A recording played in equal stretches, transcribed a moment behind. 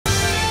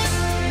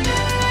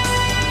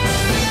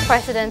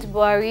President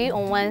Buhari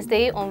on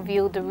Wednesday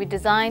unveiled the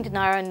redesigned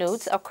naira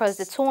notes across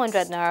the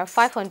 200 naira,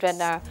 500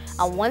 naira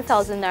and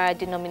 1000 naira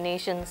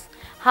denominations.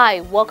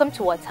 Hi, welcome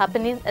to what's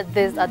happening.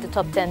 These are the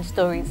top 10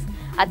 stories.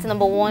 At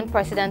number 1,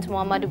 President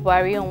Muhammadu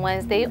Buhari on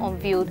Wednesday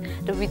unveiled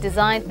the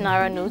redesigned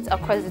naira notes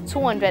across the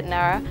 200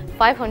 naira,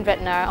 500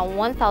 naira and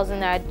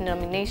 1000 naira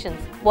denominations.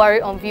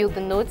 Buhari unveiled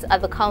the notes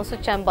at the council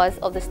chambers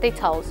of the State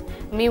House.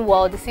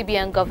 Meanwhile, the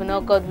CBN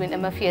Governor Godwin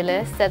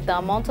Emefiele said the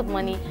amount of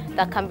money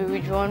that can be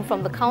withdrawn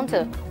from the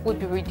counter would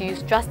be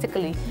reduced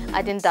drastically,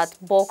 adding that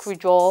bulk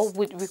withdrawal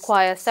would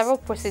require several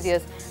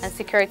procedures and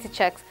security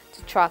checks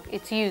to track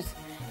its use.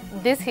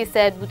 This, he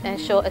said, would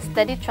ensure a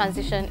steady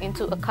transition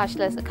into a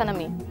cashless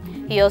economy.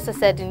 He also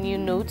said the new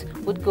note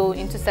would go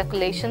into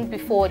circulation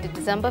before the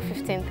December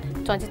 15,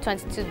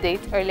 2022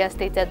 date earlier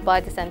stated by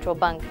the central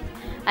bank.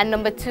 And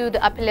number 2,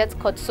 the Appellate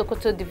Court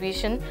Sokoto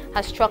Division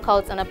has struck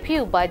out an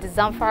appeal by the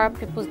Zamfara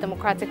People's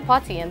Democratic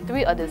Party and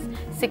 3 others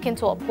seeking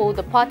to uphold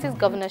the party's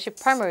governorship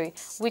primary,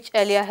 which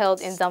earlier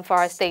held in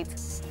Zamfara State.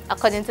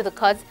 According to the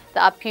court,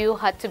 the appeal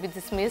had to be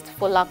dismissed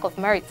for lack of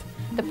merit.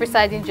 The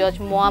presiding judge,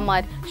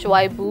 Muhammad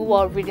Shuaibu,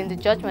 while reading the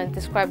judgment,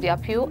 described the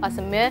appeal as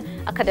a mere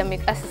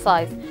academic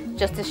exercise.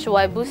 Justice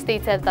Shuaibu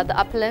stated that the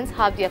appellants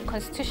have their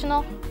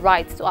constitutional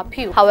right to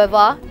appeal.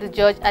 However, the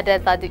judge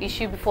added that the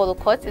issue before the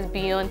court is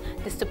beyond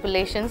the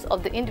stipulations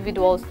of the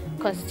individual's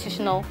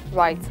constitutional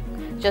right.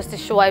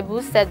 Justice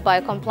Shuaibu said by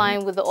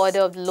complying with the order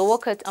of the lower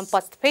court and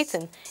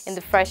participating in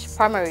the fresh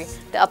primary,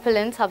 the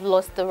appellants have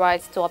lost the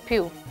right to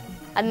appeal.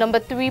 At number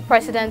 3,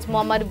 President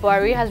Muhammadu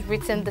Buhari has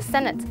written the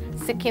Senate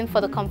seeking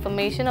for the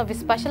confirmation of his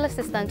Special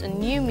Assistant on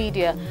New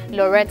Media,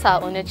 Loretta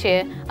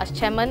Onyeche, as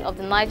chairman of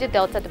the Niger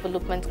Delta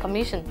Development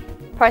Commission.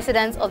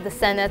 President of the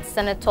Senate,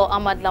 Senator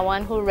Ahmad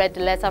Lawan, who read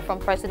the letter from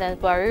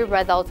President Buhari,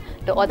 read out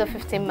the other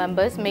 15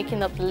 members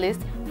making up the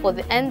list for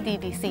the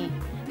NDDC.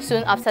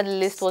 Soon after the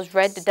list was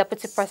read, the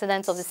Deputy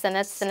President of the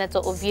Senate, Senator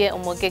Ovie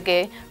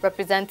Omogege,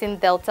 representing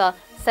Delta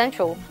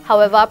Central,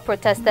 however,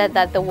 protested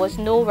that there was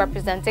no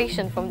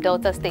representation from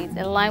Delta states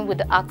in line with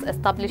the act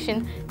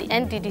establishing the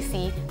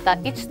NDDC,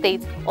 that each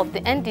state of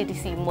the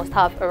NDDC must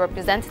have a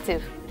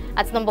representative.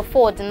 At number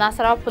 4, the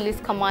National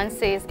Police Command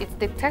says its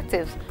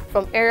detectives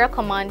from Area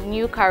Command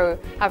New Cairo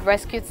have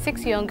rescued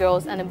 6 young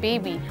girls and a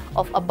baby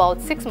of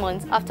about 6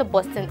 months after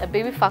busting a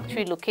baby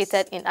factory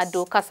located in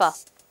Ado Kasa.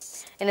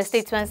 In a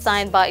statement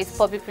signed by its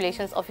public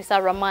relations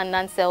officer Rahman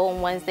Nansel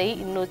on Wednesday,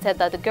 it noted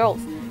that the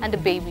girls and the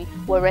baby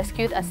were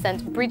rescued at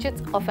St.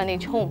 Bridget's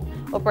Orphanage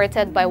Home,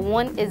 operated by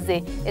one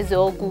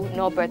Ezeogu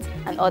Norbert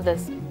and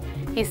others.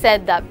 He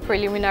said that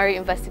preliminary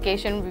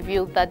investigation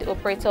revealed that the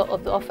operator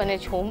of the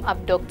orphanage home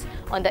abducts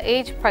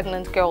underage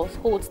pregnant girls,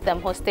 holds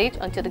them hostage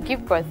until they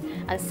give birth,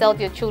 and sells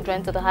their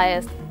children to the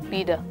highest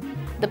bidder.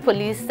 The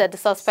police said the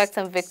suspects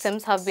and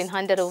victims have been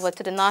handed over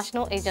to the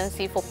National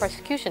Agency for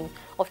Prosecution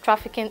of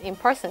Trafficking in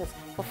Persons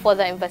for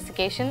further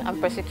investigation and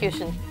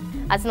prosecution.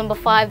 At number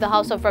 5, the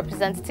House of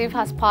Representatives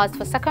has passed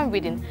for second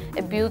reading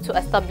a bill to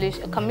establish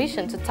a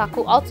commission to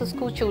tackle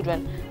out-of-school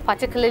children,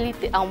 particularly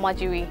the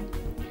Almajiri.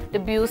 The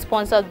bill,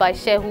 sponsored by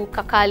Shehu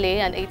Kakale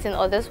and 18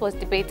 others, was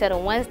debated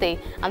on Wednesday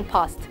and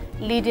passed.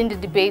 Leading the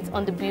debate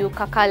on the bill,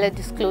 Kakale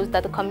disclosed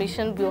that the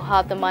Commission will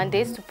have the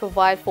mandate to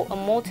provide for a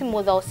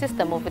multimodal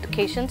system of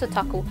education to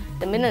tackle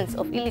the menace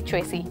of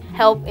illiteracy,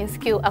 help in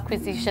skill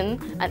acquisition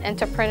and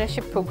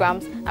entrepreneurship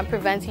programs, and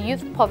prevent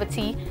youth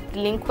poverty,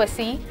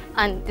 delinquency,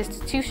 and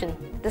destitution.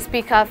 The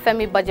Speaker,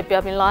 Femi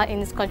Bajabiamila, in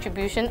his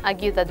contribution,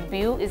 argued that the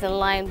bill is in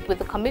line with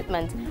the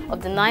commitment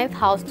of the 9th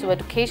House to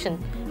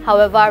education.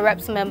 However,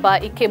 Reps member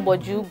Ike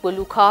Boju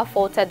Boluka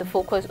faulted the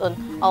focus on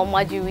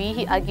Almajiri.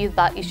 He argued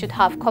that it should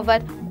have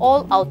covered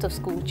all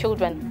out-of-school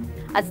children.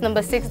 At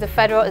number 6, the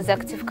Federal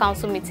Executive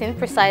Council meeting,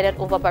 presided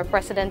over by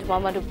President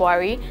Muhammadu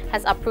Buhari,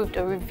 has approved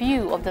a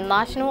review of the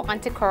national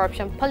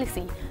anti-corruption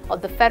policy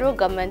of the federal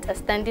government,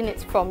 extending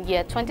it from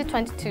year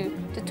 2022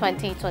 to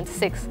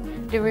 2026.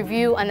 The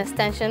review and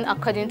extension,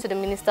 according to the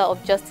Minister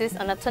of Justice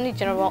and Attorney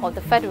General of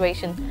the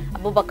Federation,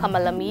 Abubakar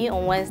Malami,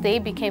 on Wednesday,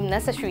 became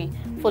necessary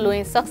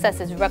following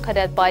successes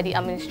recorded by the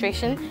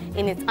administration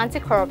in its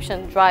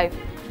anti-corruption drive.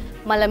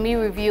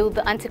 Malami revealed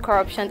the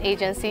anti-corruption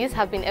agencies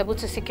have been able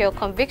to secure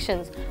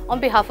convictions on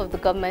behalf of the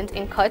government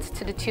in courts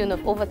to the tune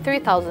of over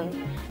 3,000.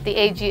 The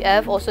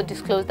AGF also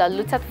disclosed that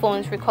looted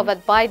funds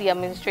recovered by the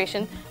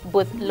administration,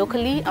 both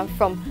locally and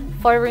from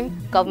foreign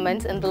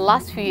governments in the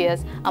last few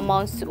years,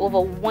 amounts to over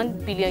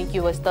 $1 billion.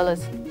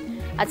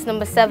 At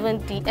number 7,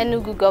 the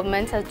Enugu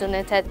government has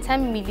donated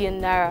 10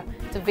 million naira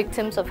to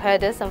victims of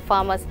herders and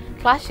farmers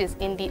clashes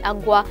in the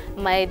Agwa,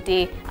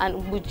 Maede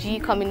and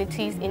Buji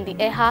communities in the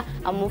Eha,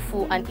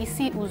 Amufu and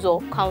Isi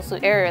Uzo council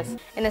areas.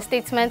 In a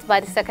statement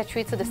by the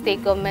Secretary to the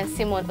State Government,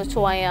 Simon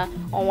Ochoanya,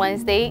 on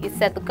Wednesday, it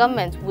said the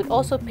government would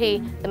also pay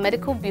the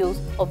medical bills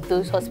of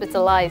those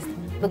hospitalized.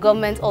 The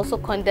government also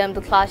condemned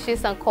the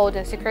clashes and called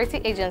on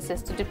security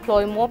agencies to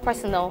deploy more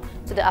personnel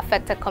to the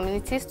affected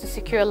communities to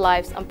secure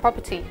lives and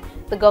property.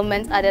 The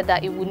government added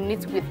that it would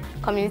meet with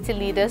community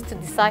leaders to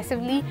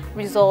decisively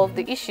resolve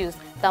the issues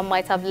that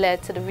might have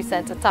led to the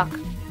recent attack.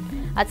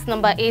 At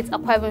number 8,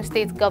 Akwa Ibom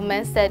State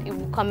government said it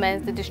will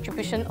commence the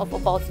distribution of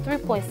about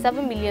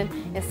 3.7 million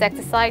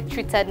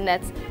insecticide-treated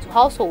nets to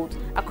households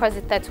across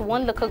the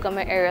 31 local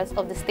government areas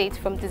of the state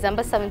from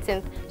December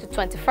 17th to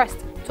 21st,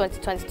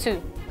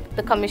 2022.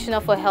 The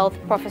Commissioner for Health,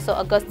 Professor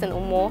Augustine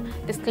Umor,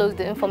 disclosed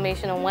the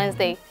information on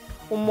Wednesday.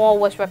 Umor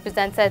was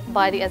represented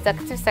by the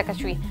Executive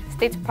Secretary,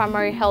 State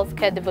Primary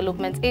Healthcare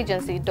Development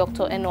Agency,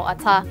 Dr. Eno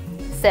Atta,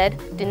 said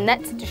the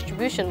net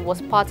distribution was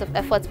part of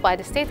efforts by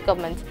the state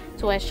government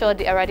to ensure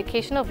the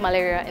eradication of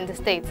malaria in the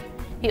state.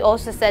 He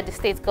also said the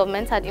state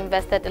government had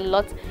invested a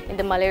lot in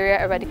the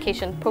malaria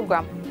eradication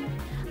program.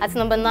 At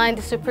number 9,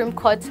 the Supreme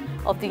Court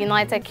of the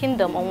United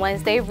Kingdom on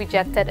Wednesday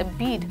rejected a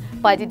bid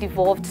by the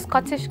devolved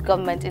Scottish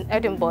government in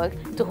Edinburgh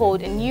to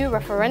hold a new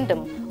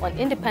referendum on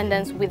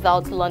independence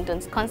without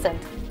London's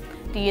consent.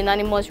 The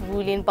unanimous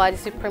ruling by the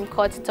Supreme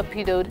Court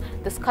torpedoed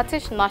the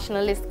Scottish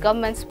nationalist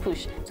government's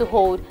push to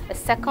hold a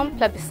second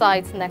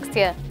plebiscite next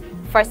year.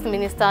 First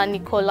Minister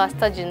Nicola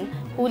Sturgeon,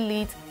 who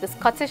leads the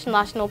Scottish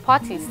National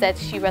Party, said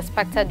she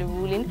respected the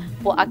ruling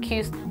but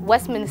accused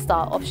Westminster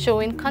of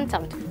showing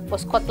contempt for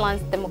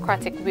Scotland's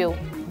democratic will.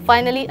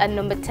 Finally, at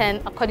number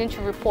 10, according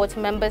to reports,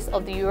 members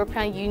of the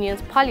European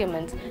Union's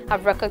Parliament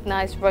have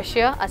recognized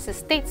Russia as a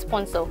state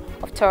sponsor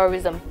of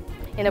terrorism.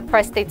 In a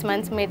press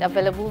statement made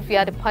available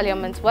via the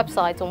Parliament's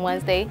website on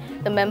Wednesday,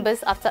 the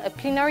members, after a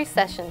plenary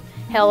session,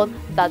 held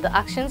that the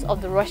actions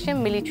of the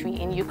Russian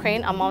military in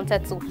Ukraine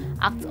amounted to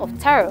acts of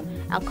terror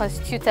and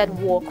constituted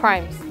war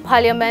crimes.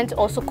 Parliament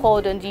also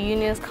called on the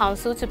Union's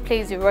Council to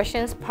place the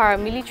Russians'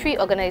 paramilitary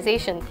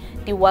organization,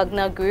 the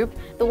Wagner Group,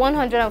 the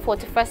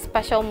 141st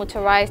Special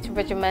Motorized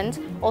Regiment,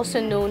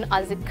 also known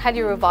as the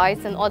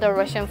Kadyrovites, and other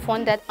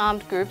Russian-funded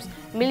armed groups,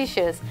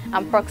 militias,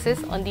 and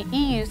proxies on the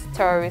EU's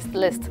terrorist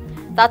list.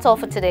 That's all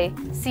for today.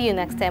 See you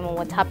next time on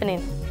What's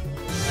Happening.